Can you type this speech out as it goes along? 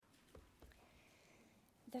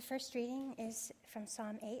The first reading is from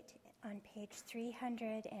Psalm 8 on page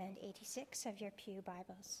 386 of your Pew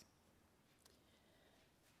Bibles.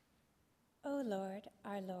 O Lord,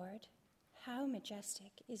 our Lord, how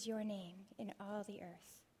majestic is your name in all the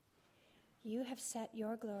earth. You have set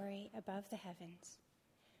your glory above the heavens.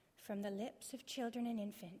 From the lips of children and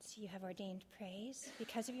infants you have ordained praise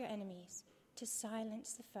because of your enemies, to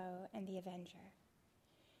silence the foe and the avenger.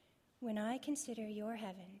 When I consider your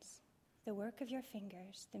heavens, the work of your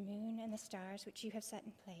fingers, the moon and the stars which you have set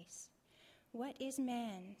in place, what is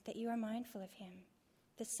man that you are mindful of him,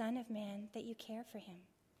 the son of man that you care for him?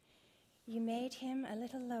 You made him a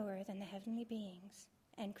little lower than the heavenly beings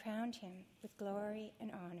and crowned him with glory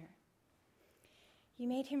and honor. You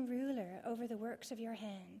made him ruler over the works of your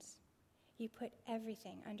hands. You put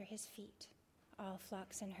everything under his feet, all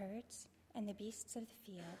flocks and herds, and the beasts of the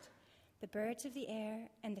field, the birds of the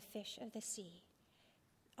air, and the fish of the sea,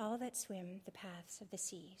 all that swim the paths of the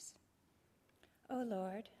seas. O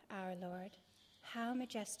Lord, our Lord, how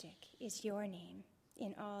majestic is your name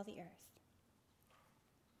in all the earth.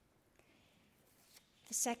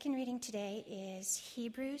 The second reading today is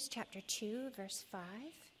Hebrews chapter 2, verse 5,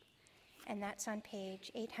 and that's on page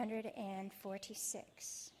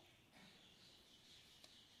 846.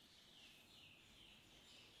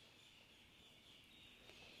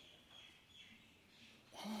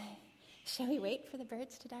 Shall we wait for the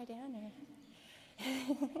birds to die down?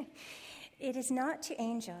 It is not to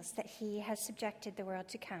angels that he has subjected the world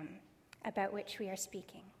to come, about which we are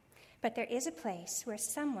speaking. But there is a place where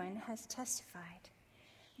someone has testified.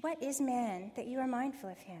 What is man that you are mindful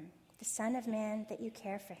of him, the Son of Man that you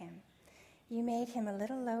care for him? You made him a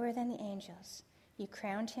little lower than the angels. You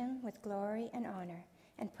crowned him with glory and honor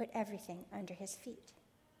and put everything under his feet.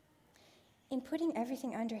 In putting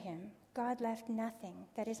everything under him, God left nothing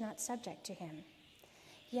that is not subject to him.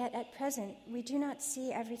 Yet at present we do not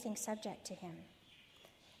see everything subject to him.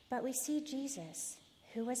 But we see Jesus,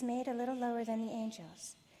 who was made a little lower than the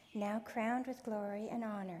angels, now crowned with glory and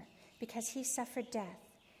honor, because he suffered death,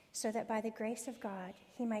 so that by the grace of God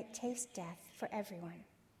he might taste death for everyone.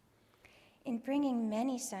 In bringing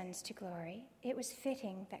many sons to glory, it was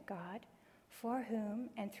fitting that God, for whom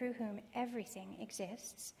and through whom everything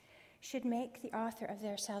exists, should make the author of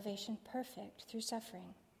their salvation perfect through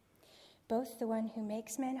suffering. Both the one who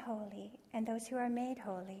makes men holy and those who are made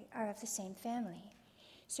holy are of the same family.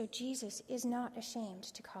 So Jesus is not ashamed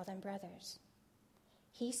to call them brothers.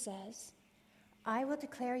 He says, I will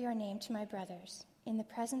declare your name to my brothers. In the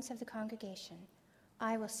presence of the congregation,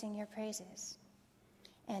 I will sing your praises.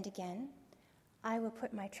 And again, I will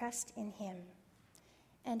put my trust in him.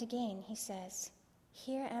 And again he says,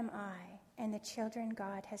 here am I and the children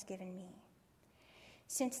God has given me.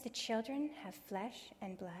 Since the children have flesh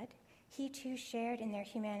and blood, he too shared in their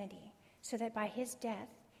humanity, so that by his death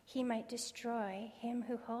he might destroy him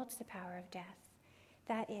who holds the power of death,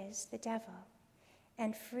 that is, the devil,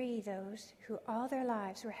 and free those who all their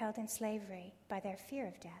lives were held in slavery by their fear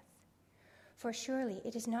of death. For surely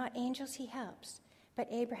it is not angels he helps, but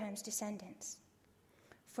Abraham's descendants.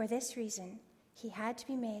 For this reason, he had to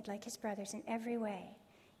be made like his brothers in every way,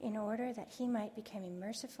 in order that he might become a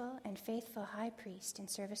merciful and faithful high priest in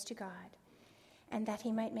service to God, and that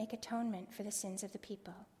he might make atonement for the sins of the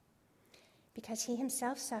people. Because he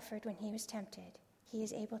himself suffered when he was tempted, he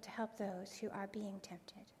is able to help those who are being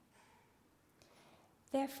tempted.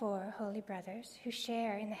 Therefore, holy brothers, who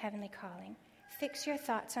share in the heavenly calling, fix your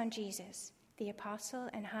thoughts on Jesus, the apostle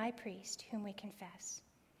and high priest whom we confess.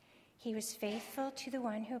 He was faithful to the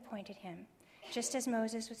one who appointed him, just as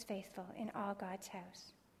Moses was faithful in all God's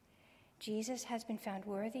house. Jesus has been found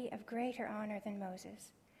worthy of greater honor than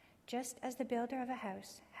Moses, just as the builder of a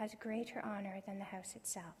house has greater honor than the house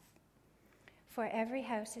itself. For every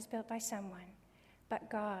house is built by someone,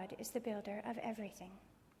 but God is the builder of everything.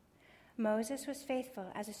 Moses was faithful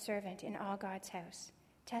as a servant in all God's house,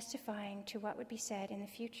 testifying to what would be said in the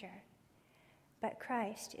future. But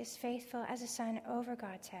Christ is faithful as a son over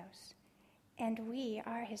God's house, and we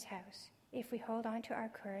are his house, if we hold on to our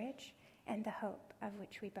courage and the hope of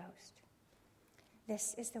which we boast.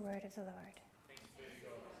 This is the word of the Lord.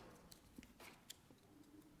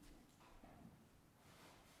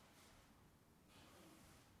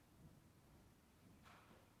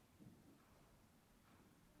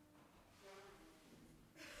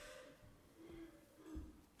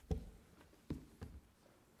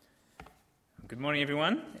 Good morning,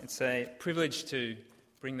 everyone. It's a privilege to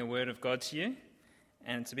bring the Word of God to you,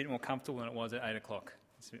 and it's a bit more comfortable than it was at 8 o'clock.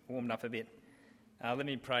 It's warmed up a bit. Let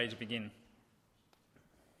me pray to begin.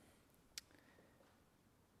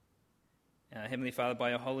 Heavenly Father, by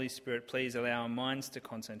your Holy Spirit, please allow our minds to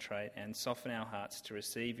concentrate and soften our hearts to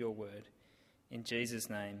receive your word. In Jesus'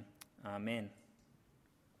 name, amen.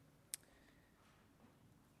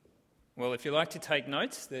 Well, if you like to take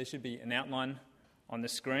notes, there should be an outline on the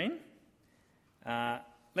screen. Let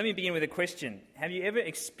me begin with a question. Have you ever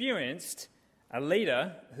experienced a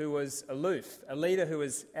leader who was aloof, a leader who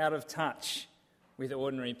was out of touch with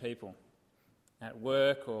ordinary people at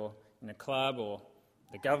work or in a club or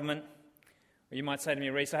the government? Or you might say to me,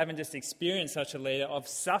 Reese, I haven't just experienced such a leader, I've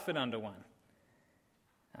suffered under one.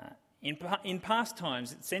 In past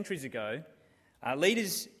times, centuries ago,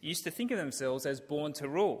 leaders used to think of themselves as born to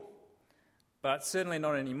rule, but certainly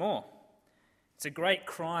not anymore. It's a great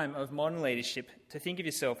crime of modern leadership to think of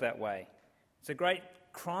yourself that way. It's a great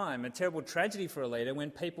crime, a terrible tragedy for a leader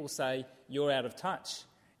when people say you're out of touch,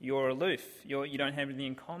 you're aloof, you don't have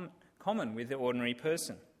anything in common with the ordinary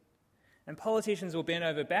person. And politicians will bend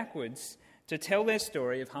over backwards to tell their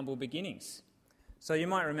story of humble beginnings. So you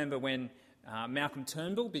might remember when Malcolm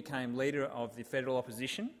Turnbull became leader of the federal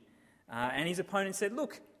opposition, and his opponent said,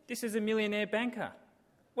 look, this is a millionaire banker.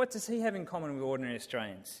 What does he have in common with ordinary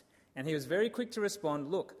Australians? And he was very quick to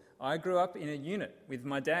respond, look, I grew up in a unit with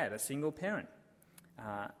my dad, a single parent.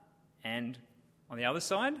 And on the other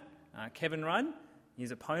side, Kevin Rudd,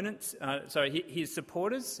 his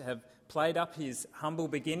supporters have played up his humble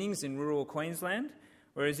beginnings in rural Queensland,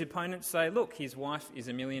 whereas his opponents say, look, his wife is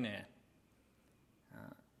a millionaire.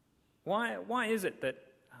 Why is it that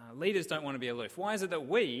leaders don't want to be aloof? Why is it that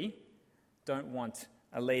we don't want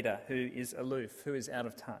a leader who is aloof, who is out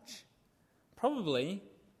of touch? Probably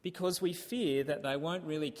because we fear that they won't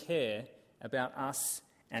really care about us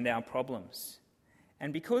and our problems.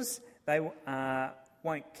 And because they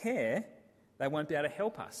won't care, they won't be able to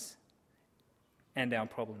help us and our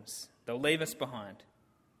problems. They'll leave us behind.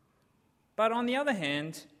 But on the other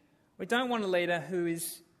hand, we don't want a leader who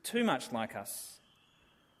is too much like us.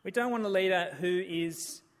 We don't want a leader who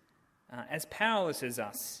is as powerless as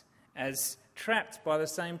us, as trapped by the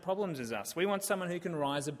same problems as us. We want someone who can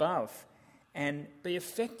rise above and be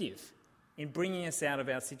effective in bringing us out of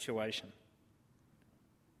our situation.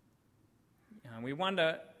 We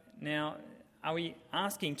wonder now, are we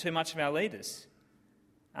asking too much of our leaders?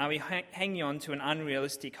 Are we hanging on to an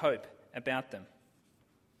unrealistic hope about them?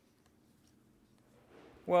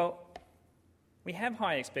 Well, we have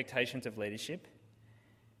high expectations of leadership,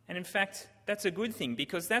 and in fact, that's a good thing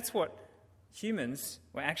because that's what humans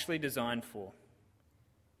were actually designed for.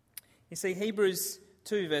 You see, Hebrews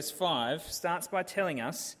 2 verse 5 starts by telling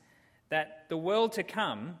us that the world to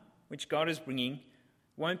come, which God is bringing,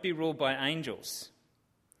 won't be ruled by angels.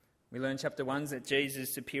 We learn chapter 1 that Jesus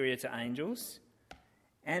is superior to angels,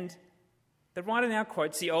 and the writer now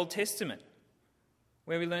quotes the Old Testament,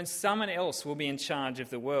 where we learn someone else will be in charge of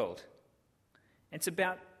the world. It's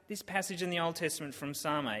about this passage in the Old Testament from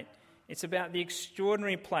Psalm 8. It's about the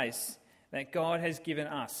extraordinary place that God has given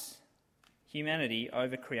us, humanity,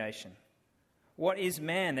 over creation. What is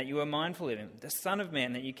man that you are mindful of him? The Son of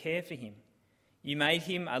Man that you care for him. You made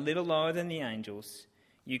him a little lower than the angels.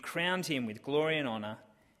 You crowned him with glory and honour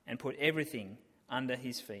and put everything under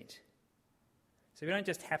his feet. So we don't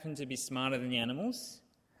just happen to be smarter than the animals.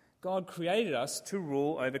 God created us to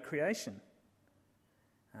rule over creation.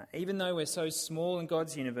 Even though we're so small in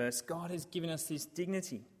God's universe, God has given us this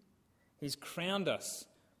dignity. He's crowned us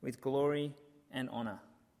with glory and honour.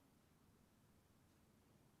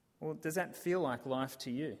 Well, does that feel like life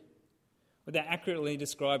to you? Would that accurately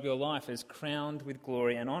describe your life as crowned with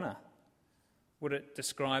glory and honour? Would it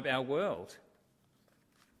describe our world?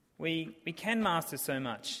 We can master so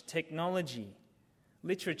much: technology,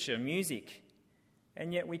 literature, music,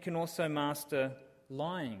 and yet we can also master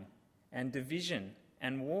lying and division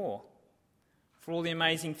and war. For all the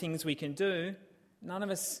amazing things we can do, none of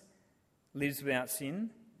us lives without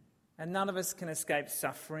sin, and none of us can escape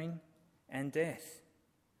suffering and death.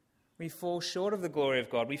 We fall short of the glory of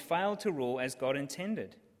God. We fail to rule as God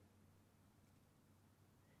intended.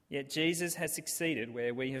 Yet Jesus has succeeded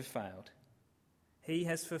where we have failed. He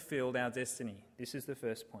has fulfilled our destiny. This is the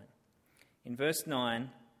first point. In verse 9,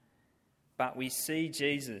 but we see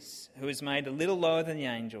Jesus, who is made a little lower than the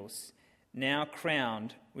angels, now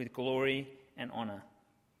crowned with glory and honour.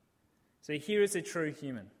 So here is a true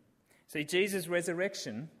human. See, Jesus'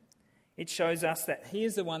 resurrection, it shows us that he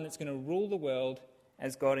is the one that's going to rule the world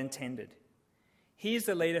as God intended. He is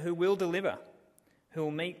the leader who will deliver, who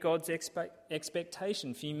will meet God's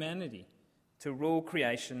expectation for humanity to rule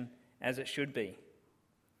creation as it should be.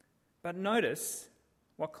 But notice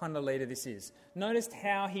what kind of leader this is. Notice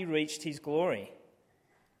how he reached his glory.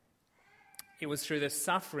 It was through the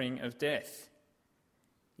suffering of death.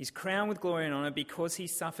 He's crowned with glory and honour because he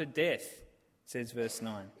suffered death, says verse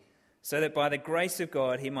 9, so that by the grace of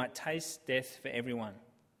God he might taste death for everyone.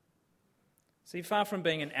 See, far from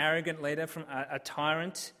being an arrogant leader, from a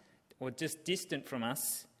tyrant, or just distant from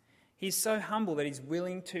us, he's so humble that he's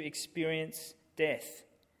willing to experience death,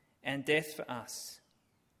 and death for us.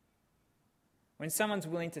 When someone's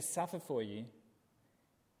willing to suffer for you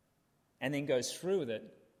and then goes through with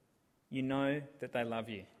it, you know that they love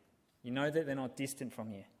you. You know that they're not distant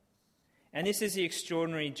from you. And this is the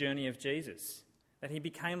extraordinary journey of Jesus, that he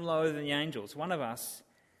became lower than the angels, one of us,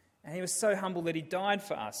 and he was so humble that he died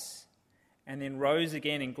for us and then rose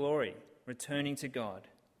again in glory, returning to God.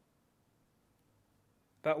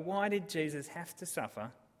 But why did Jesus have to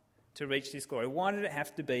suffer to reach this glory? Why did it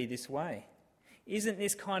have to be this way? Isn't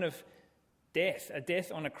this kind of death, a death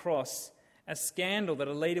on a cross, a scandal that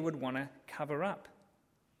a leader would want to cover up?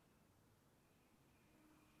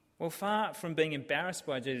 Well, far from being embarrassed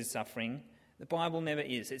by Jesus' suffering, the Bible never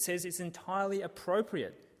is. It says it's entirely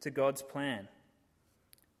appropriate to God's plan.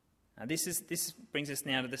 Now, this brings us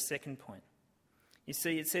now to the second point. You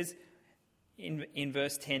see, it says in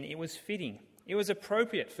verse 10, it was fitting. It was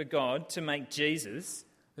appropriate for God to make Jesus,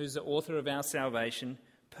 who's the author of our salvation,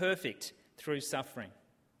 perfect through suffering.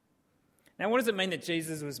 Now, what does it mean that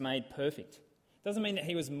Jesus was made perfect? It doesn't mean that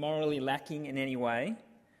he was morally lacking in any way.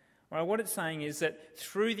 Right, what it's saying is that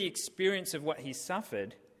through the experience of what he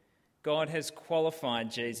suffered, God has qualified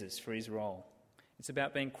Jesus for his role. It's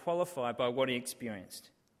about being qualified by what he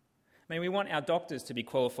experienced. I mean, we want our doctors to be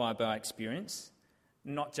qualified by experience,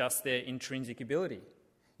 not just their intrinsic ability.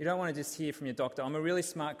 You don't want to just hear from your doctor, I'm a really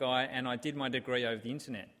smart guy and I did my degree over the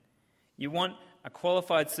internet. You want a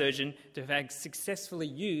qualified surgeon to have successfully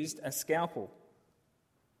used a scalpel,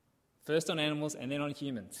 first on animals and then on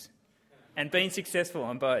humans, and been successful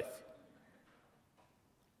on both.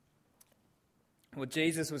 Well,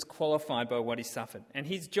 Jesus was qualified by what he suffered, and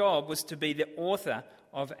his job was to be the author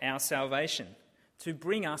of our salvation, to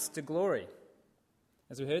bring us to glory.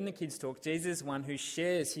 As we heard in the kids' talk, Jesus is one who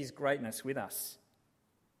shares his greatness with us.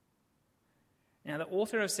 Now, the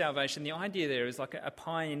author of salvation, the idea there is like a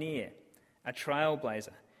pioneer, a trailblazer.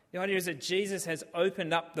 The idea is that Jesus has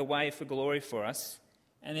opened up the way for glory for us,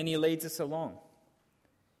 and then he leads us along.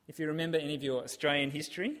 If you remember any of your Australian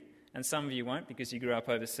history, and some of you won't because you grew up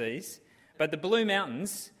overseas, but the Blue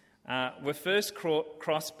Mountains were first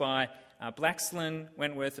crossed by Blaxland,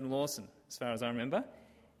 Wentworth and Lawson, as far as I remember,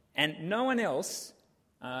 and no one else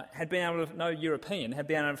no European had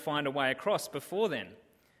been able to find a way across before then.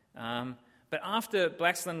 But after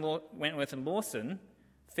Blaxland, Wentworth and Lawson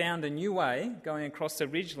found a new way going across the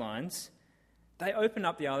ridgelines, they opened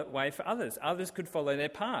up the other way for others. Others could follow their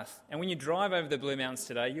path. And when you drive over the Blue Mountains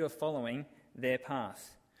today, you are following their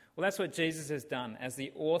path. Well, that's what Jesus has done as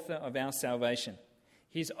the author of our salvation.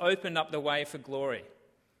 He's opened up the way for glory,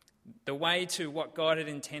 the way to what God had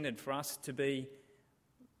intended for us to be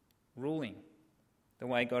ruling, the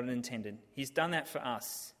way God had intended. He's done that for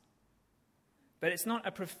us. But it's not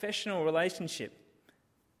a professional relationship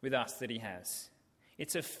with us that he has.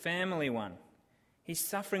 It's a family one. His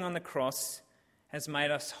suffering on the cross has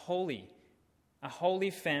made us holy, a holy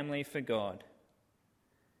family for God.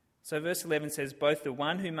 So verse 11 says, both the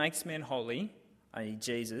one who makes men holy, i.e.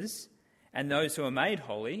 Jesus, and those who are made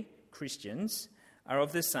holy, Christians, are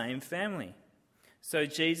of the same family. So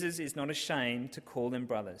Jesus is not ashamed to call them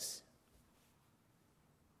brothers.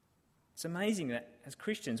 It's amazing that as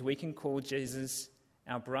Christians we can call Jesus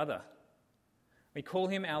our brother. We call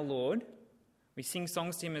him our Lord. We sing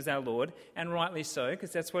songs to him as our Lord, and rightly so,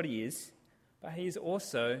 because that's what he is. But he is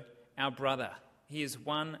also our brother. He is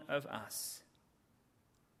one of us.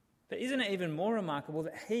 But isn't it even more remarkable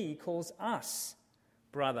that he calls us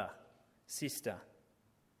brother, sister?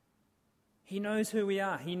 He knows who we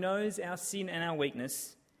are. He knows our sin and our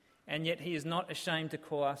weakness, and yet he is not ashamed to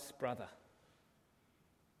call us brother.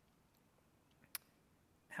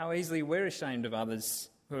 How easily we're ashamed of others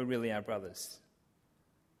who are really our brothers.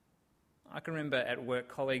 I can remember at work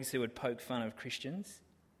colleagues who would poke fun of Christians,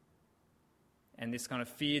 and this kind of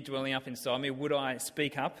fear dwelling up inside me, would I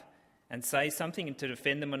speak up and say something to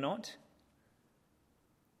defend them or not?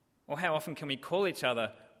 Or how often can we call each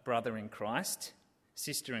other brother in Christ,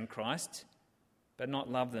 sister in Christ, but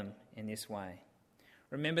not love them in this way?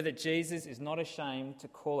 Remember that Jesus is not ashamed to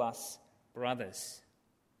call us brothers.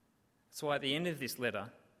 That's why at the end of this letter,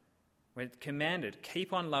 we're commanded,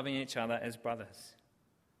 keep on loving each other as brothers.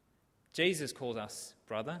 Jesus calls us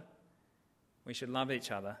brother. We should love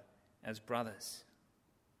each other as brothers.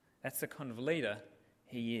 That's the kind of leader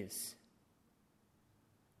he is.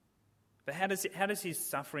 But how does his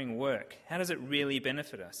suffering work? How does it really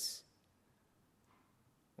benefit us?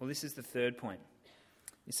 Well, this is the third point.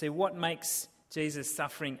 You see, what makes Jesus'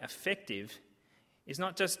 suffering effective is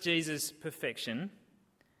not just Jesus' perfection,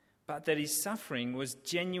 but that his suffering was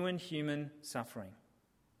genuine human suffering.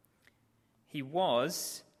 He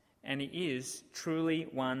was, and he is, truly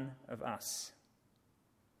one of us.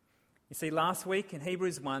 You see, last week in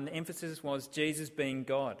Hebrews 1, the emphasis was Jesus being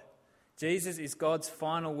God. Jesus is God's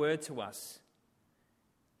final word to us.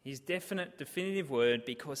 His definite, definitive word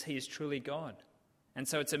because he is truly God. And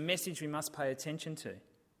so it's a message we must pay attention to.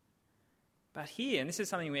 But here, and this is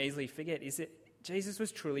something we easily forget, is that Jesus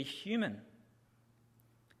was truly human.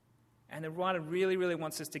 And the writer really, really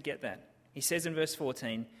wants us to get that. He says in verse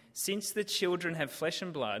 14, "Since the children have flesh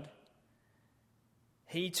and blood,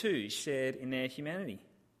 he too shared in their humanity."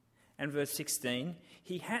 And verse 16,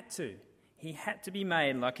 he had to be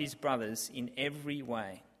made like his brothers in every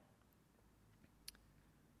way.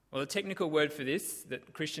 Well, the technical word for this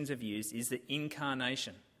that Christians have used is the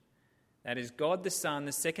incarnation. That is God the Son,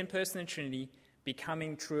 the second person of the Trinity,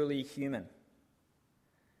 becoming truly human.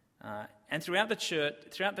 And throughout the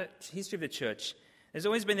history of the church, there's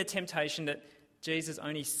always been the temptation that Jesus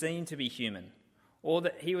only seemed to be human, or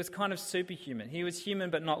that he was kind of superhuman. He was human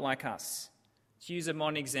but not like us. To use a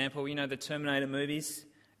modern example, you know the Terminator movies?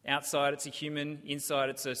 Outside it's a human, inside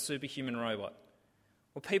it's a superhuman robot.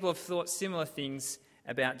 Well, people have thought similar things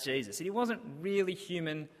about Jesus. He wasn't really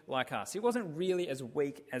human like us. He wasn't really as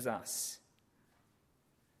weak as us.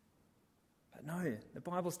 But no, the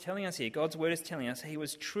Bible's telling us here, God's word is telling us he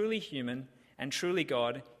was truly human and truly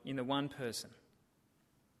God in the one person.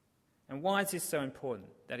 And why is this so important,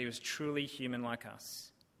 that he was truly human like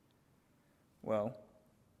us? Well,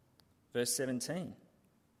 verse 17.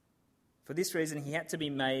 For this reason he had to be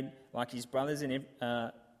made like his brothers in...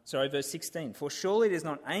 verse 16. For surely it is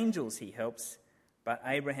not angels he helps, but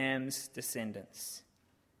Abraham's descendants.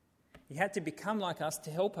 He had to become like us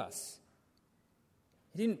to help us.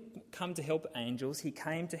 He didn't come to help angels, he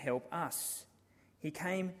came to help us. He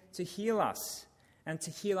came to heal us. And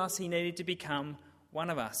to heal us, he needed to become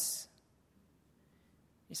one of us.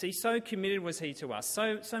 You see, so committed was he to us,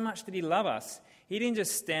 so much did he love us, he didn't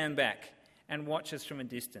just stand back and watch us from a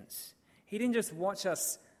distance. He didn't just watch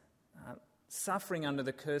us suffering under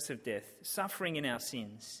the curse of death, suffering in our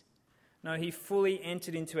sins. No, he fully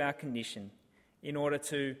entered into our condition in order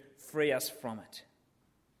to free us from it.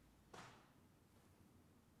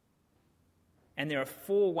 And there are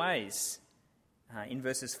 4 ways in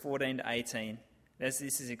verses 14 to 18 as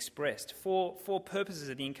this is expressed. Four purposes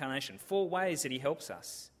of the incarnation, 4 ways that he helps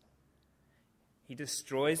us. He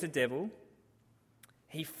destroys the devil.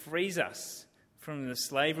 He frees us from the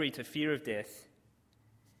slavery to fear of death.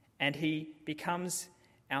 And he becomes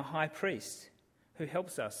our high priest who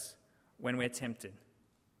helps us when we're tempted.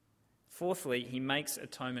 Fourthly, he makes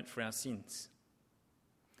atonement for our sins.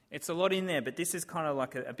 It's a lot in there, but this is kind of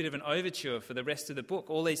like a bit of an overture for the rest of the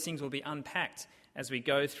book. All these things will be unpacked as we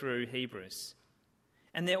go through Hebrews.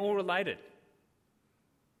 And they're all related.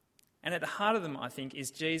 And at the heart of them, I think,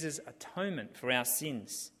 is Jesus' atonement for our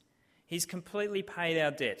sins. He's completely paid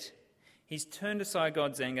our debt. He's turned aside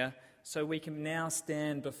God's anger so we can now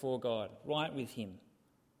stand before God, right with him,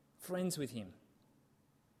 friends with him.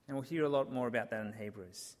 And we'll hear a lot more about that in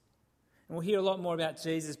Hebrews. And we'll hear a lot more about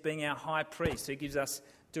Jesus being our high priest who gives us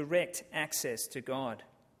direct access to God.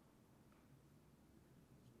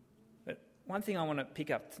 But one thing I want to pick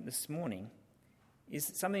up this morning is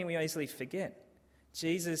something we easily forget.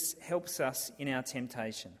 Jesus helps us in our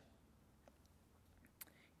temptation.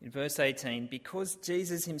 In verse 18, because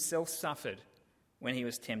Jesus himself suffered when he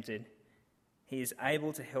was tempted, he is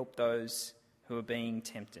able to help those who are being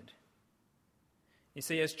tempted. You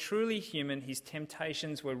see, as truly human, his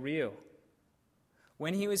temptations were real.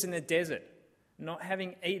 When he was in the desert, not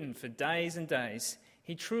having eaten for days and days,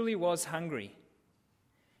 he truly was hungry.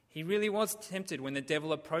 He really was tempted when the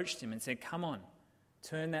devil approached him and said, "Come on,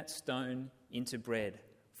 turn that stone into bread.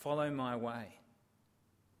 Follow my way."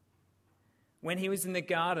 When he was in the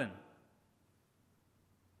garden,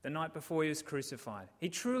 the night before he was crucified, he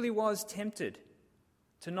truly was tempted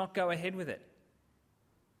to not go ahead with it.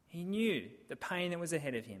 He knew the pain that was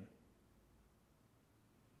ahead of him.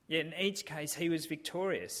 Yet in each case, he was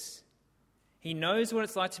victorious. He knows what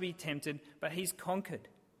it's like to be tempted, but he's conquered.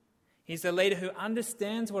 He's the leader who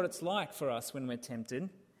understands what it's like for us when we're tempted,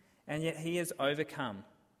 and yet he has overcome,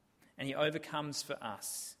 and he overcomes for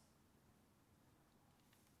us.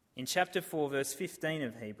 In chapter 4, verse 15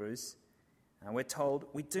 of Hebrews, we're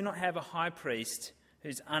told, "We do not have a high priest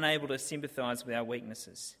who's unable to sympathise with our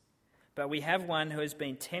weaknesses, but we have one who has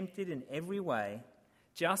been tempted in every way,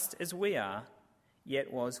 just as we are,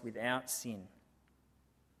 yet was without sin."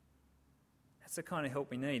 That's the kind of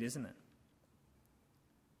help we need, isn't it?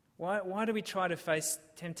 Why do we try to face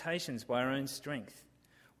temptations by our own strength?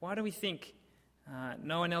 Why do we think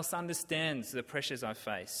no one else understands the pressures I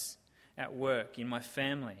face at work, in my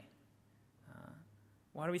family?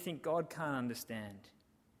 Why do we think God can't understand?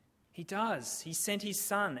 He does. He sent his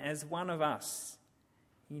Son as one of us.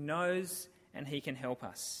 He knows and he can help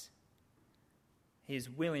us. He is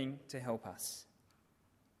willing to help us.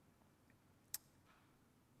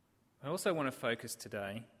 I also want to focus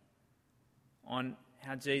today on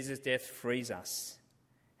how Jesus' death frees us,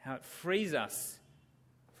 how it frees us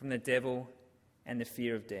from the devil and the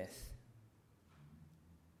fear of death.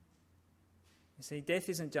 You see, death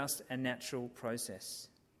isn't just a natural process.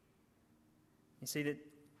 You see, that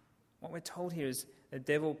what we're told here is the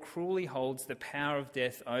devil cruelly holds the power of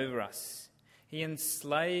death over us. He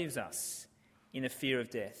enslaves us in the fear of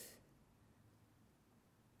death.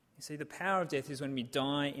 You see, the power of death is when we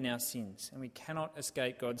die in our sins and we cannot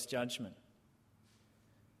escape God's judgment.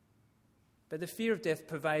 But the fear of death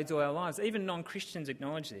pervades all our lives. Even non-Christians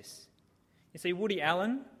acknowledge this. You see, Woody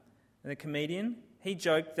Allen, the comedian, he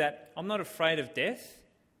joked that, "I'm not afraid of death,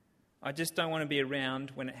 I just don't want to be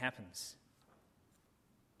around when it happens."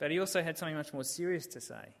 But he also had something much more serious to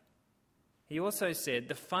say. He also said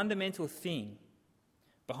the fundamental thing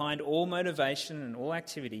behind all motivation and all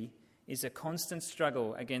activity is a constant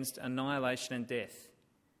struggle against annihilation and death.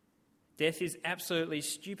 Death is absolutely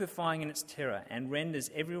stupefying in its terror and renders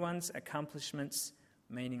everyone's accomplishments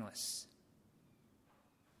meaningless.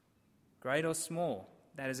 Great or small,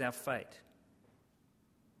 that is our fate.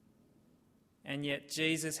 And yet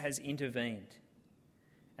Jesus has intervened.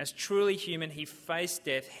 As truly human, he faced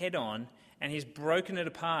death head on and he's broken it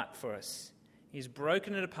apart for us. He's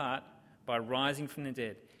broken it apart by rising from the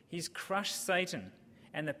dead. He's crushed Satan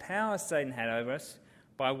and the power Satan had over us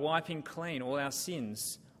by wiping clean all our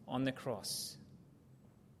sins on the cross.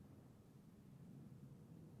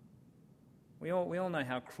 We all know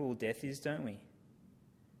how cruel death is, don't we?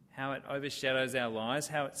 How it overshadows our lives,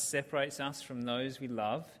 how it separates us from those we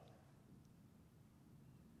love.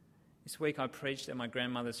 This week I preached at my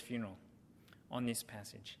grandmother's funeral on this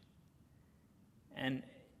passage. And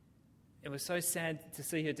it was so sad to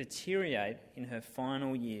see her deteriorate in her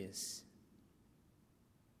final years.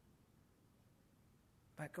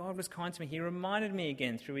 But God was kind to me. He reminded me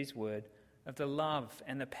again through his word of the love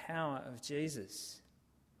and the power of Jesus.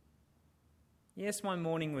 Yes, my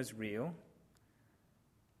mourning was real.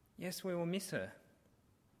 Yes, we will miss her.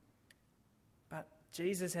 But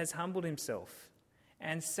Jesus has humbled himself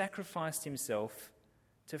and sacrificed himself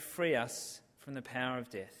to free us from the power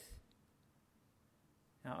of death.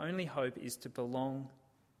 Our only hope is to belong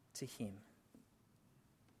to him.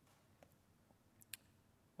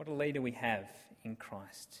 What a leader we have in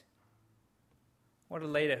Christ. What a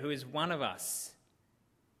leader who is one of us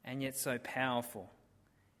and yet so powerful.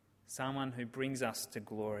 Someone who brings us to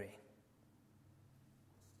glory.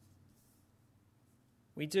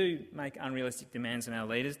 We do make unrealistic demands on our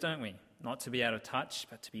leaders, don't we? Not to be out of touch,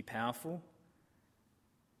 but to be powerful.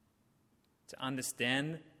 To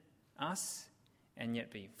understand us and yet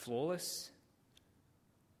be flawless.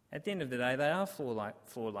 At the end of the day, they are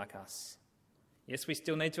flawed like us. Yes, we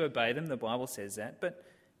still need to obey them, the Bible says that, but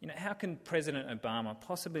how can President Obama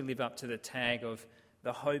possibly live up to the tag of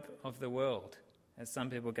the hope of the world, as some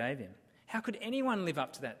people gave him? How could anyone live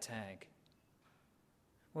up to that tag?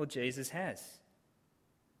 Well, Jesus has.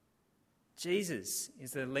 Jesus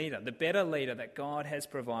is the leader, the better leader that God has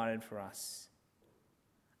provided for us.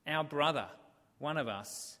 Our brother, one of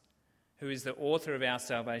us, who is the author of our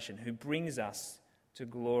salvation, who brings us to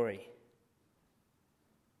glory.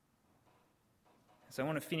 So I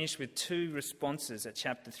want to finish with two responses that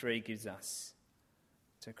chapter 3 gives us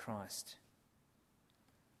to Christ.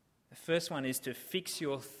 The first one is to fix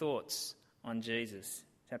your thoughts on Jesus.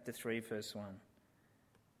 Chapter 3, verse 1.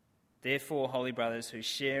 Therefore, holy brothers who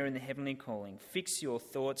share in the heavenly calling, fix your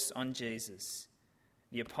thoughts on Jesus,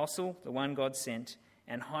 the apostle, the one God sent,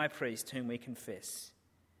 and high priest whom we confess.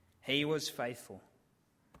 He was faithful.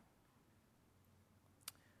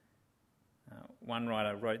 One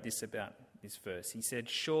writer wrote this about this verse. He said,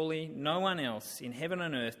 "Surely no one else in heaven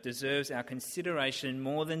and earth deserves our consideration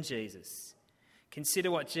more than Jesus. Consider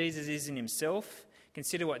what Jesus is in himself,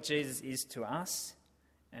 consider what Jesus is to us,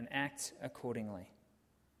 and act accordingly."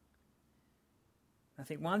 I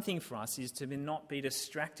think one thing for us is to not be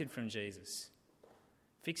distracted from Jesus.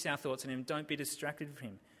 Fix our thoughts on him. Don't be distracted from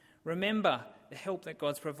him. Remember the help that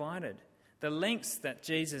God's provided, the lengths that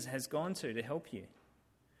Jesus has gone to help you.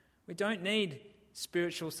 We don't need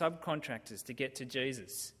spiritual subcontractors to get to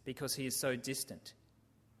Jesus because he is so distant.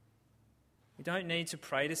 We don't need to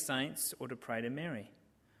pray to saints or to pray to Mary,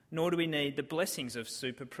 nor do we need the blessings of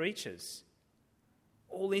super preachers.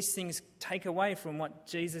 All these things take away from what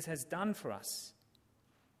Jesus has done for us.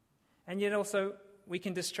 And yet also we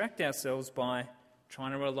can distract ourselves by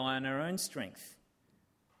trying to rely on our own strength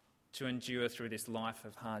to endure through this life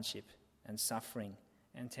of hardship and suffering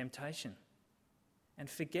and temptation, and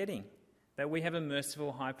forgetting that we have a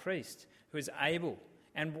merciful high priest who is able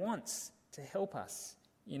and wants to help us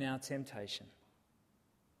in our temptation.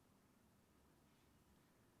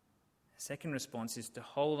 The second response is to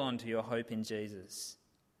hold on to your hope in Jesus.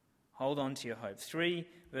 Hold on to your hope. 3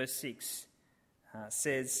 verse 6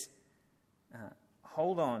 says,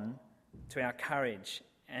 hold on to our courage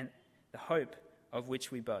and the hope of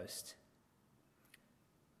which we boast.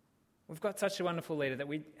 We've got such a wonderful leader that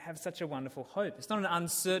we have such a wonderful hope. It's not an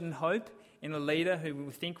uncertain hope in a leader who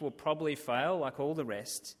we think will probably fail like all the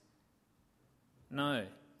rest. No,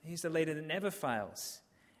 he's a leader that never fails.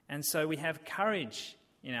 And so we have courage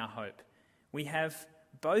in our hope. We have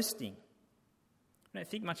boasting. We don't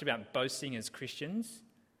think much about boasting as Christians,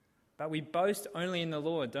 but we boast only in the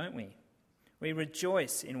Lord, don't we? We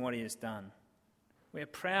rejoice in what he has done. We are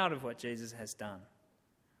proud of what Jesus has done.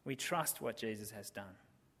 We trust what Jesus has done.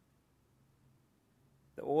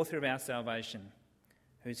 The author of our salvation,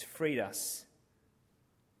 who's freed us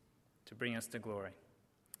to bring us to glory.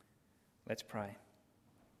 Let's pray.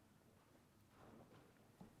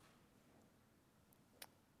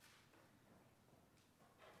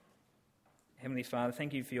 Heavenly Father,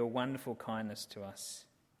 thank you for your wonderful kindness to us.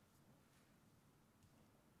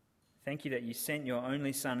 Thank you that you sent your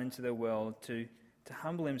only Son into the world to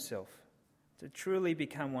humble himself, to truly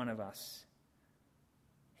become one of us.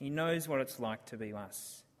 He knows what it's like to be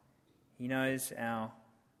us. He knows our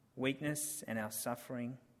weakness and our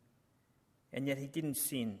suffering, and yet he didn't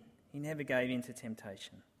sin. He never gave in to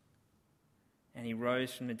temptation, and he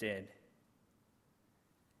rose from the dead.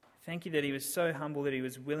 Thank you that he was so humble that he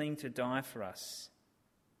was willing to die for us,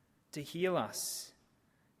 to heal us,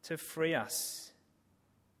 to free us.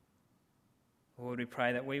 Lord, we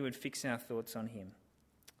pray that we would fix our thoughts on him,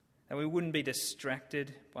 that we wouldn't be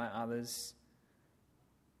distracted by others,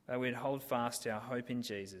 that we'd hold fast to our hope in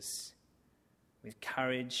Jesus with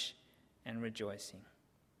courage and rejoicing.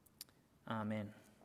 Amen.